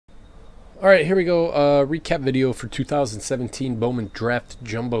Alright, here we go. Recap video for 2017 Bowman Draft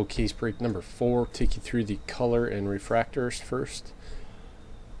Jumbo Case Break number 4. Take you through the color and refractors first.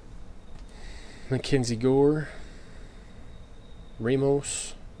 Mackenzie Gore,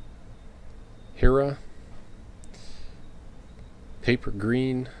 Ramos, Hira, Paper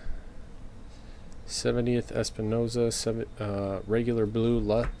Green, 70th Espinoza, regular blue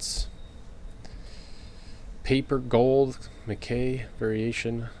Lutz, Paper Gold McKay,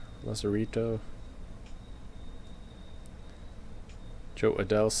 variation Lazarito, Joe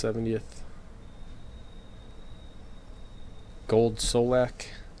Adele 70th, Gold Solak,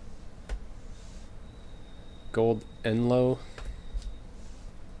 Gold Enlow,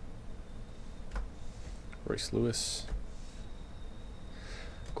 Royce Lewis,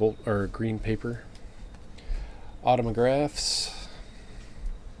 gold or green paper, autographs,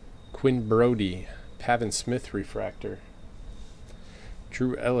 Quinn Brody, Pavin Smith refractor,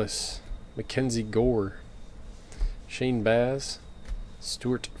 Drew Ellis, Mackenzie Gore, Shane Baz,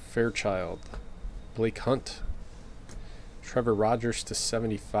 Stuart Fairchild, Blake Hunt, Trevor Rogers to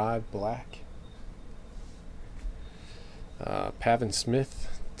 75 black, Pavin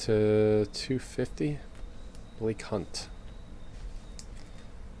Smith to 250, Blake Hunt.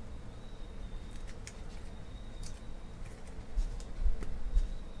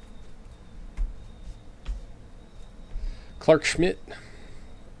 Clark Schmidt,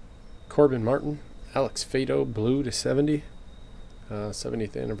 Corbin Martin, Alex Fado, blue to 70,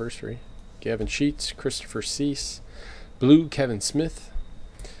 70th anniversary. Gavin Sheets, Christopher Cease, blue Kevin Smith,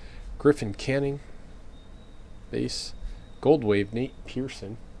 Griffin Canning, base, Gold Wave Nate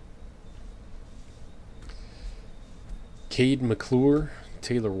Pearson, Cade McClure,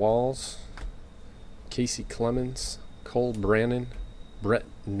 Taylor Walls, Casey Clemens, Cole Brannon, Brett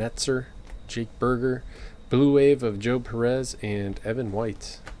Netzer, Jake Berger, Blue Wave of Joe Perez, and Evan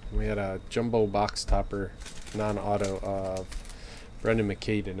White. We had a jumbo box topper non-auto of Brendan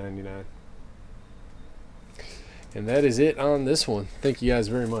McKay to 99. And that is it on this one. Thank you guys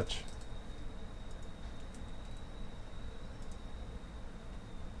very much.